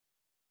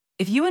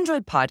If you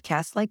enjoyed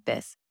podcasts like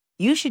this,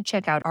 you should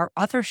check out our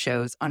other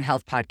shows on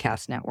Health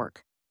Podcast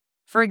Network.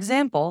 For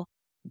example,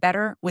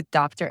 Better with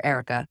Dr.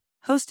 Erica,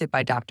 hosted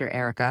by Dr.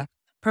 Erica,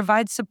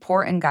 provides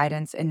support and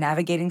guidance in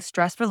navigating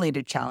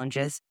stress-related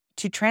challenges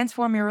to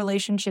transform your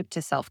relationship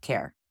to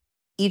self-care.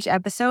 Each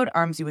episode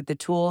arms you with the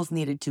tools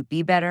needed to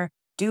be better,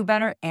 do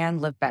better, and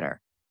live better.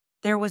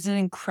 There was an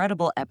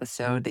incredible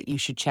episode that you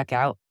should check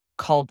out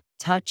called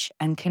Touch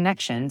and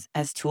Connections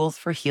as Tools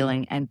for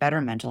Healing and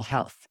Better Mental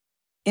Health.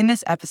 In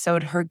this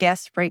episode, her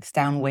guest breaks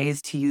down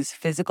ways to use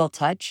physical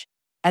touch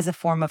as a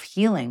form of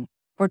healing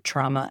for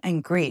trauma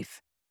and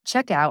grief.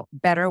 Check out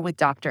Better with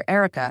Dr.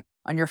 Erica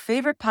on your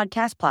favorite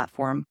podcast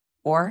platform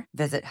or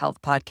visit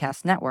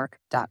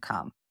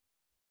healthpodcastnetwork.com.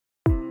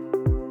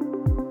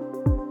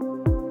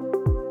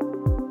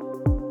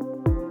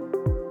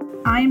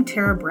 I'm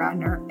Tara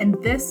Bradner,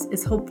 and this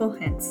is Hopeful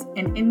Hints,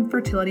 an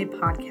infertility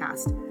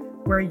podcast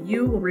where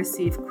you will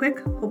receive quick,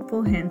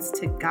 hopeful hints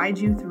to guide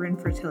you through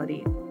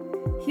infertility.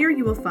 Here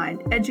you will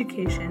find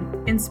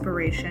education,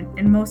 inspiration,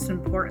 and most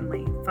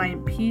importantly,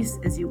 find peace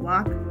as you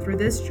walk through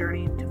this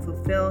journey to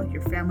fulfill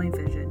your family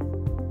vision.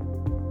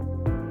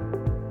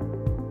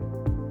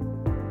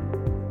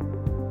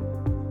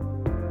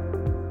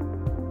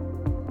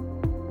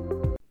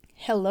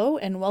 Hello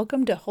and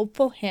welcome to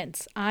Hopeful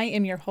Hints. I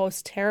am your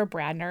host, Tara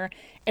Bradner,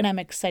 and I'm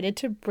excited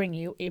to bring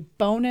you a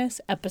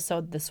bonus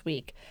episode this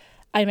week.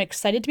 I'm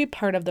excited to be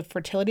part of the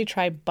Fertility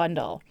Tribe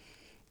Bundle.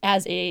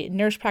 As a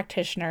nurse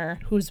practitioner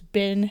who's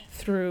been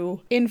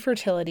through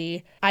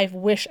infertility, I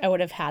wish I would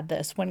have had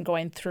this when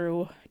going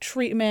through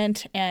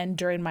treatment and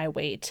during my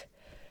wait.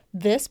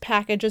 This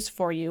package is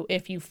for you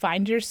if you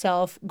find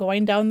yourself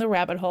going down the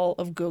rabbit hole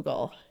of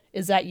Google.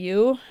 Is that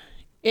you?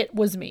 It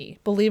was me.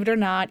 Believe it or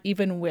not,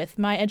 even with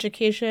my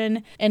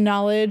education and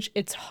knowledge,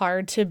 it's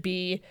hard to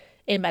be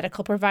a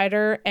medical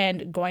provider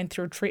and going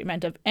through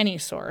treatment of any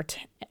sort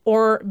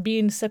or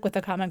being sick with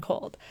a common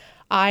cold.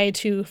 I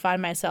too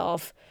find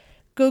myself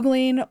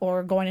Googling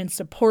or going in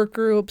support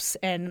groups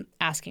and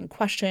asking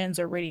questions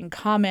or reading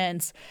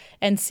comments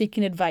and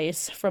seeking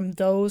advice from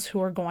those who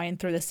are going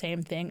through the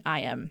same thing I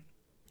am.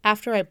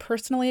 After I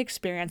personally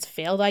experienced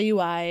failed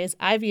IUIs,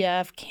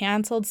 IVF,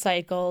 canceled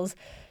cycles,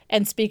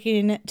 and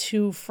speaking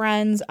to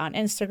friends on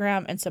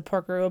Instagram and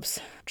support groups,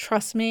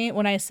 trust me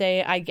when I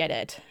say I get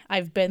it.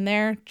 I've been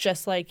there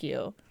just like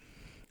you.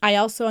 I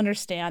also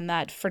understand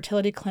that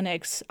fertility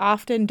clinics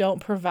often don't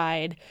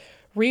provide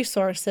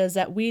resources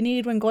that we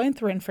need when going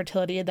through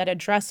infertility that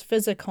address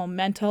physical,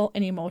 mental,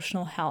 and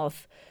emotional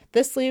health.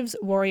 This leaves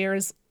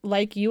warriors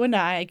like you and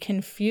I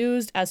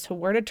confused as to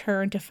where to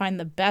turn to find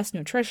the best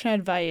nutrition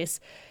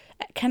advice.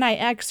 Can I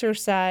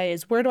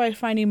exercise? Where do I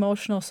find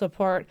emotional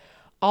support?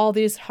 All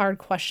these hard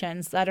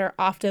questions that are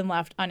often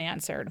left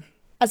unanswered.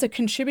 As a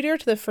contributor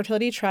to the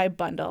Fertility Tribe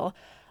Bundle,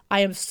 I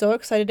am so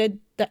excited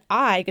that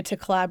I get to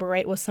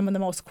collaborate with some of the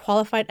most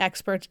qualified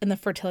experts in the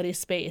fertility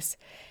space.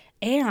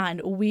 And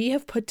we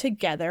have put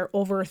together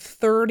over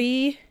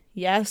 30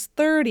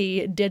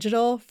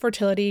 digital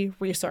fertility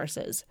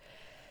resources.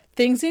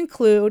 Things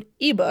include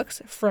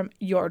ebooks from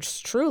yours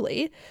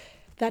truly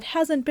that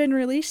hasn't been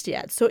released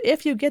yet. So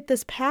if you get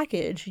this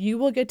package, you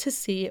will get to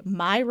see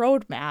my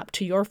roadmap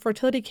to your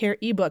fertility care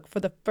ebook for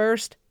the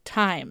first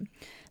time.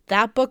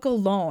 That book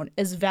alone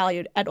is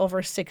valued at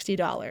over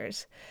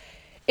 $60.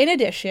 In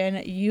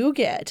addition, you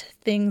get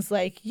things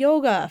like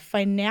yoga,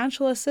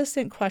 financial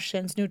assistance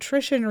questions,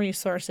 nutrition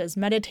resources,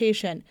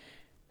 meditation,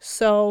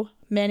 so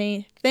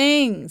many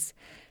things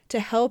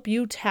to help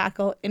you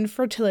tackle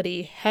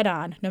infertility head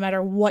on, no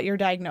matter what your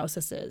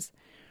diagnosis is.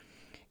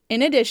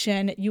 In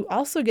addition, you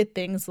also get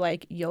things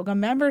like yoga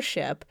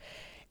membership,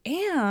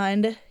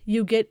 and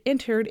you get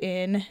entered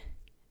in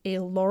a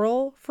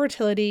Laurel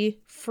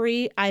Fertility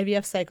free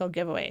IVF cycle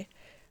giveaway.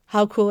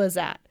 How cool is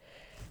that?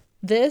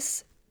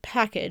 This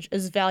package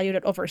is valued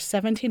at over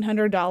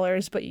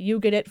 $1,700, but you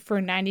get it for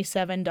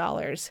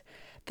 $97.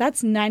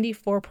 That's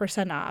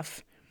 94%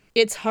 off.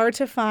 It's hard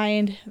to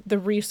find the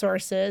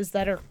resources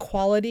that are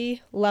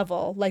quality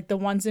level like the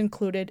ones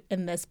included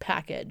in this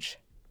package.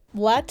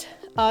 Let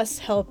us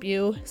help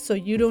you so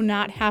you do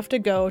not have to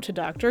go to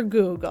Dr.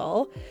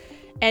 Google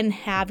and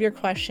have your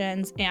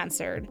questions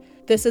answered.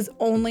 This is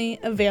only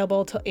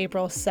available till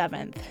April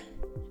 7th.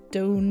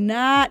 Do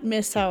not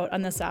miss out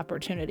on this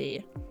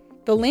opportunity.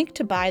 The link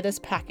to buy this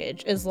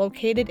package is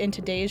located in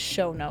today's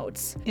show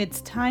notes.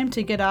 It's time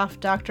to get off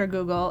Dr.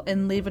 Google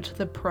and leave it to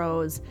the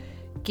pros.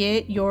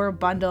 Get your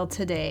bundle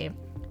today.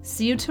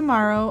 See you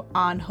tomorrow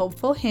on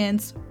Hopeful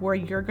Hints, where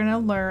you're going to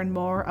learn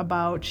more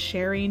about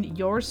sharing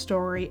your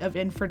story of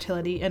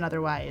infertility and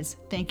otherwise.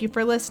 Thank you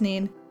for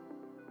listening.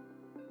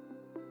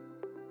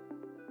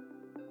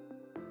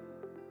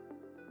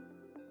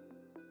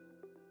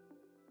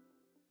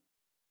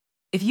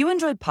 If you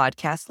enjoyed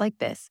podcasts like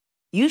this,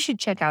 you should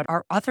check out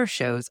our other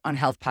shows on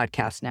Health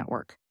Podcast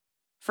Network.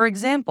 For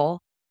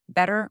example,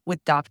 Better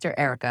with Dr.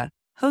 Erica,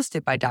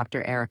 hosted by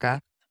Dr.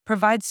 Erica,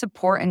 provides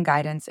support and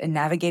guidance in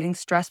navigating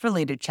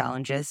stress-related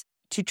challenges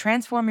to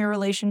transform your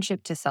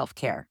relationship to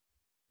self-care.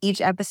 Each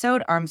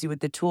episode arms you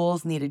with the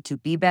tools needed to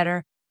be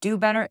better, do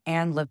better,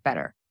 and live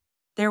better.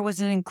 There was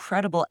an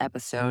incredible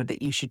episode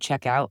that you should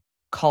check out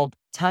called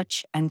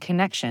Touch and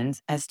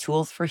Connections as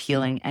Tools for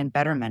Healing and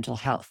Better Mental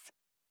Health.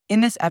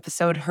 In this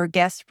episode, her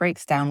guest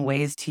breaks down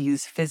ways to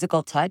use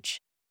physical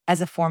touch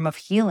as a form of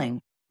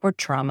healing for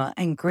trauma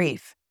and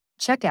grief.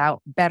 Check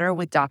out Better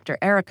with Dr.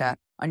 Erica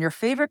on your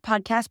favorite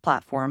podcast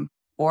platform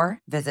or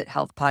visit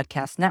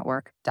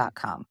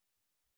healthpodcastnetwork.com.